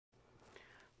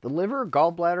The liver,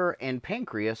 gallbladder, and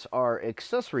pancreas are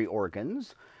accessory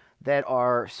organs that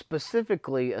are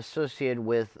specifically associated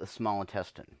with the small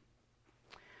intestine.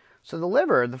 So the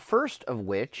liver, the first of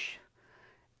which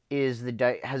has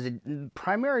a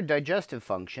primary digestive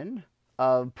function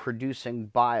of producing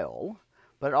bile,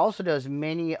 but it also does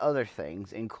many other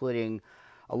things, including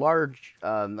a large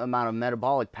amount of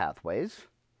metabolic pathways.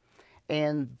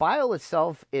 And bile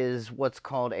itself is what's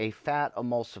called a fat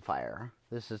emulsifier.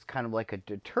 This is kind of like a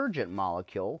detergent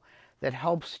molecule that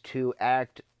helps to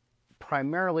act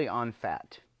primarily on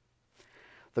fat.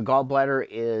 The gallbladder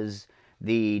is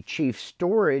the chief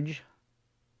storage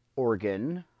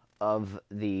organ of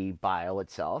the bile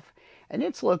itself, and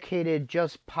it's located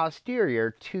just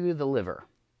posterior to the liver.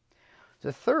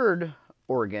 The third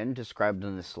organ described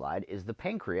on this slide is the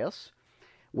pancreas,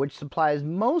 which supplies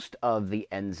most of the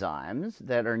enzymes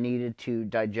that are needed to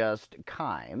digest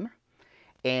chyme.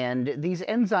 And these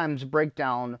enzymes break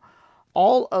down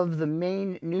all of the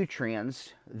main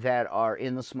nutrients that are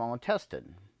in the small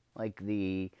intestine, like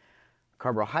the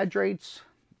carbohydrates,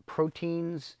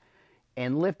 proteins,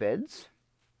 and lipids,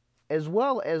 as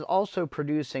well as also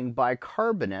producing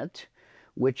bicarbonate,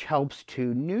 which helps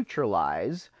to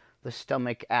neutralize the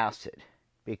stomach acid,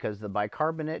 because the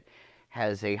bicarbonate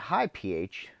has a high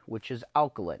pH, which is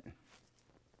alkaline.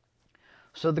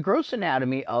 So the gross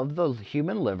anatomy of the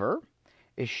human liver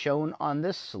is shown on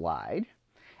this slide,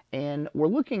 and we're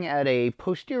looking at a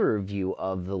posterior view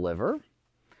of the liver,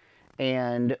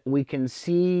 and we can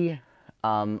see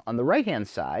on the right hand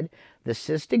side the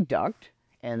cystic duct,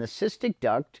 and the cystic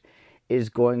duct is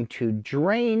going to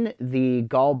drain the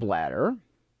gallbladder,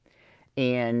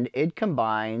 and it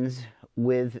combines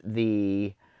with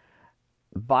the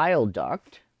bile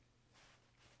duct,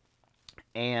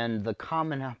 and the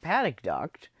common hepatic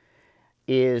duct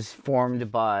is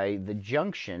formed by the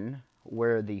junction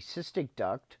where the cystic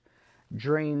duct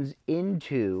drains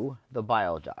into the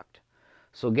bile duct.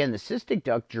 So again, the cystic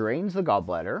duct drains the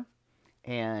gallbladder,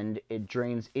 and it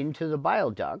drains into the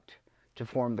bile duct to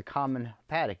form the common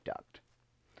hepatic duct.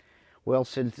 We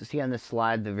also see on this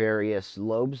slide the various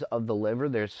lobes of the liver.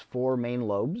 There's 4 main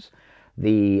lobes: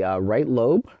 the right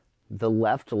lobe, the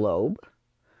left lobe,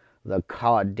 the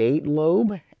caudate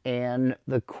lobe, and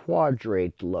the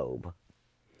quadrate lobe.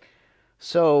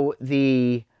 So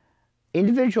the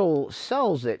individual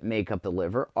cells that make up the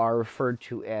liver are referred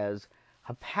to as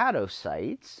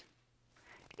hepatocytes,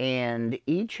 and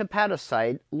each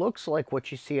hepatocyte looks like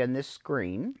what you see on this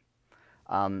screen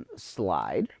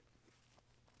slide.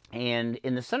 And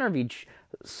in the center of each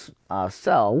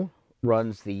cell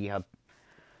runs the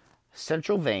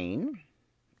central vein.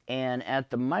 And at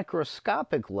the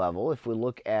microscopic level, if we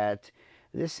look at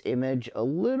this image a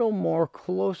little more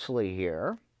closely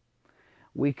here,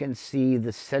 we can see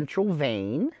the central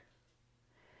vein,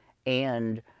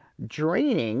 and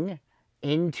draining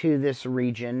into this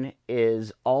region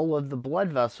is all of the blood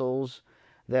vessels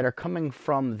that are coming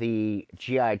from the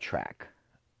GI tract,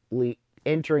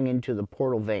 entering into the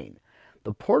portal vein.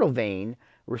 The portal vein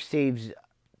receives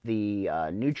the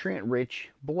nutrient-rich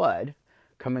blood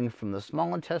coming from the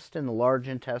small intestine, the large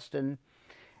intestine,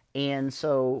 and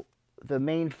so the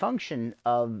main function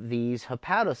of these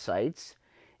hepatocytes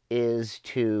is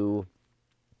to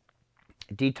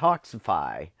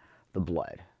detoxify the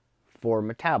blood for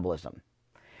metabolism.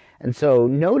 And so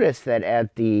notice that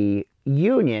at the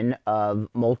union of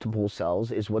multiple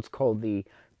cells is what's called the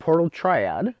portal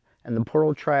triad, and the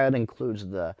portal triad includes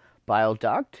the bile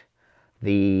duct,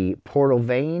 the portal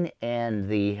vein, and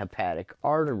the hepatic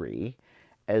artery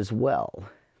as well.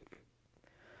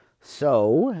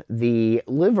 So the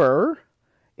liver,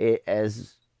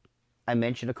 as I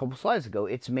mentioned a couple slides ago,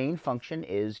 its main function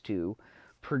is to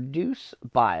produce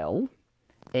bile,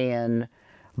 and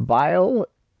bile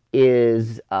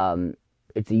is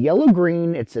it's a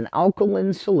yellow-green, it's an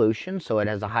alkaline solution, so it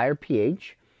has a higher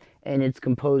pH, and it's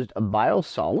composed of bile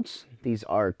salts. These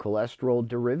are cholesterol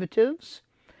derivatives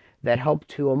that help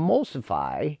to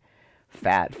emulsify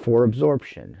fat for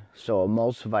absorption. So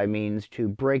emulsify means to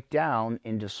break down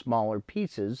into smaller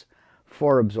pieces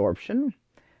for absorption,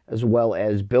 as well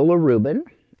as bilirubin.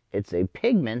 It's a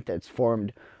pigment that's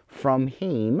formed from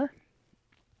heme,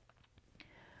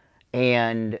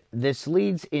 and this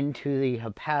leads into the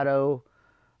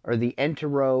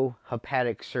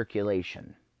enterohepatic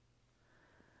circulation.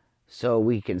 So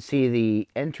we can see the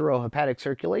enterohepatic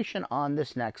circulation on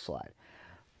this next slide.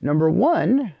 Number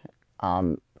 1,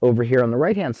 over here on the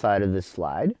right-hand side of this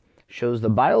slide, shows the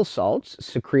bile salts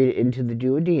secreted into the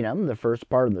duodenum, the first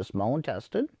part of the small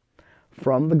intestine,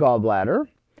 from the gallbladder.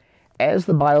 As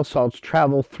the bile salts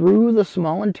travel through the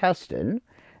small intestine,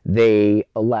 They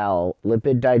allow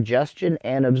lipid digestion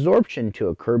and absorption to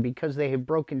occur because they have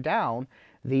broken down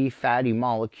the fatty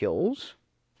molecules.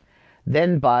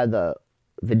 Then by the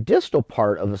distal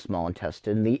part of the small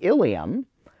intestine, the ileum,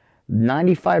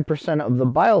 95% of the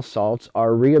bile salts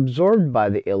are reabsorbed by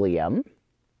the ileum,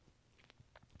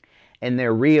 and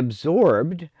they're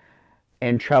reabsorbed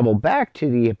and travel back to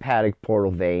the hepatic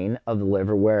portal vein of the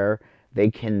liver, where they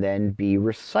can then be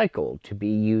recycled to be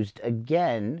used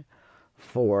again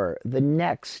for the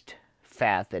next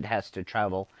fat that has to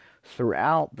travel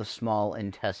throughout the small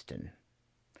intestine.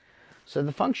 So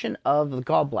the function of the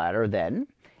gallbladder then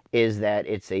is that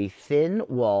it's a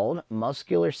thin-walled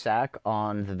muscular sac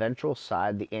on the ventral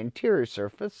side, the anterior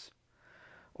surface,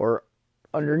 or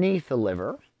underneath the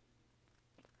liver.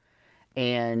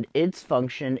 And its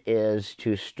function is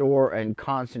to store and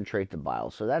concentrate the bile.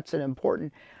 So that's an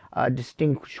important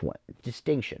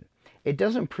distinction. It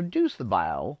doesn't produce the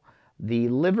bile. The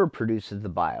liver produces the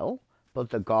bile, but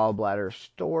the gallbladder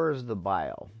stores the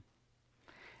bile.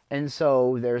 And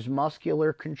so there's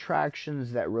muscular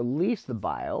contractions that release the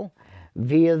bile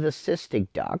via the cystic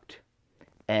duct,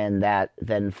 and that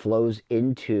then flows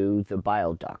into the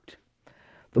bile duct.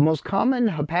 The most common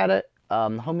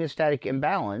homeostatic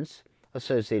imbalance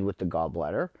associated with the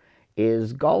gallbladder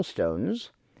is gallstones,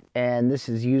 and this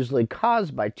is usually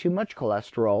caused by too much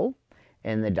cholesterol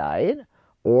in the diet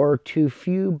or too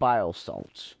few bile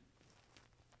salts.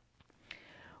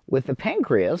 With the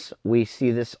pancreas, we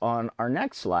see this on our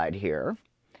next slide here,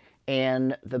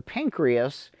 and the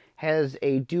pancreas has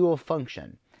a dual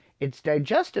function. Its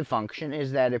digestive function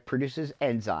is that it produces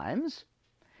enzymes,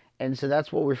 and so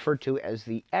that's what we refer to as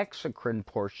the exocrine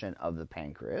portion of the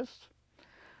pancreas.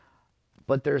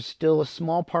 But there's still a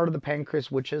small part of the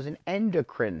pancreas which has an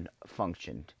endocrine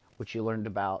function, which you learned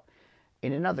about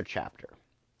in another chapter.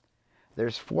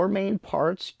 There's four main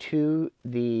parts to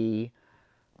the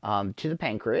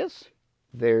pancreas.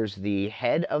 There's the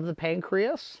head of the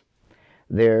pancreas.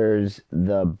 There's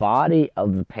the body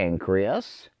of the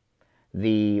pancreas,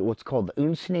 what's called the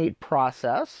uncinate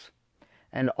process,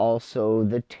 and also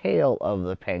the tail of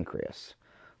the pancreas.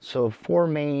 So four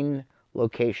main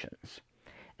locations.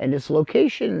 And its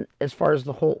location, as far as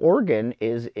the whole organ,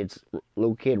 is it's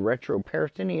located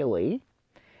retroperitoneally,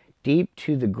 deep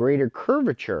to the greater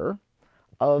curvature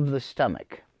of the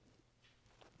stomach.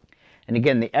 And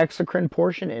again, the exocrine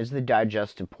portion is the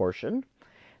digestive portion.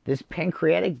 This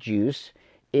pancreatic juice,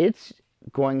 it's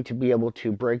going to be able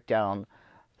to break down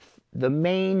the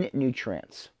main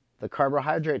nutrients, the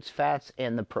carbohydrates, fats,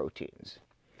 and the proteins.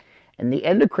 And the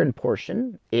endocrine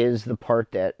portion is the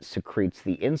part that secretes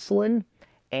the insulin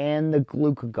and the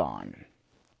glucagon.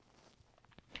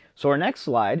 So our next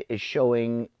slide is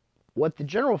showing what the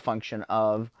general function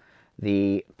of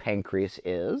the pancreas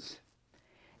is.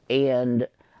 And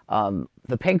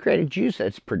the pancreatic juice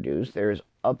that's produced, there's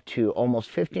up to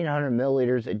almost 1,500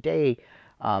 milliliters a day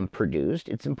produced.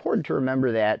 It's important to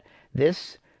remember that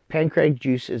this pancreatic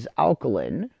juice is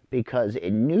alkaline because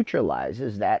it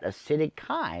neutralizes that acidic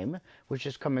chyme which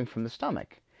is coming from the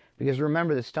stomach. Because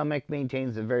remember, the stomach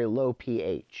maintains a very low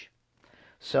pH.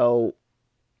 So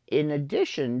in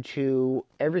addition to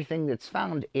everything that's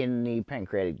found in the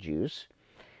pancreatic juice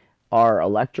are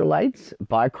electrolytes,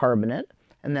 bicarbonate,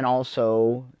 and then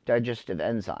also digestive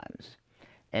enzymes.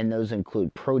 And those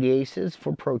include proteases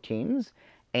for proteins,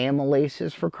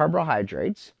 amylases for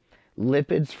carbohydrates,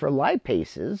 lipids for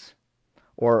lipases,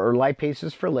 or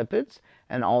lipases for lipids,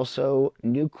 and also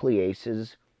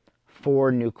nucleases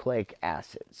for nucleic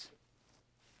acids.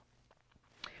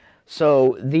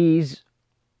 So these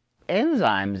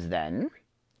enzymes then,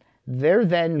 they're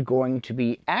then going to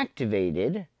be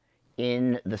activated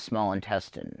in the small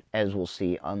intestine, as we'll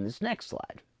see on this next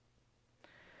slide.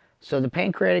 So the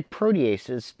pancreatic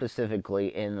proteases,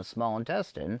 specifically in the small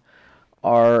intestine,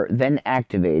 are then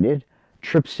activated.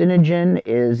 Trypsinogen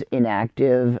is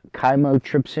inactive.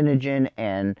 Chymotrypsinogen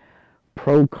and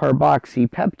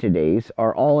procarboxypeptidase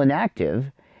are all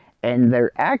inactive, and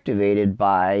they're activated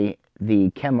by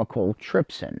the chemical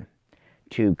trypsin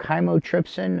to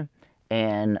chymotrypsin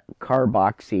and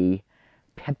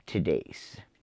carboxypeptidase.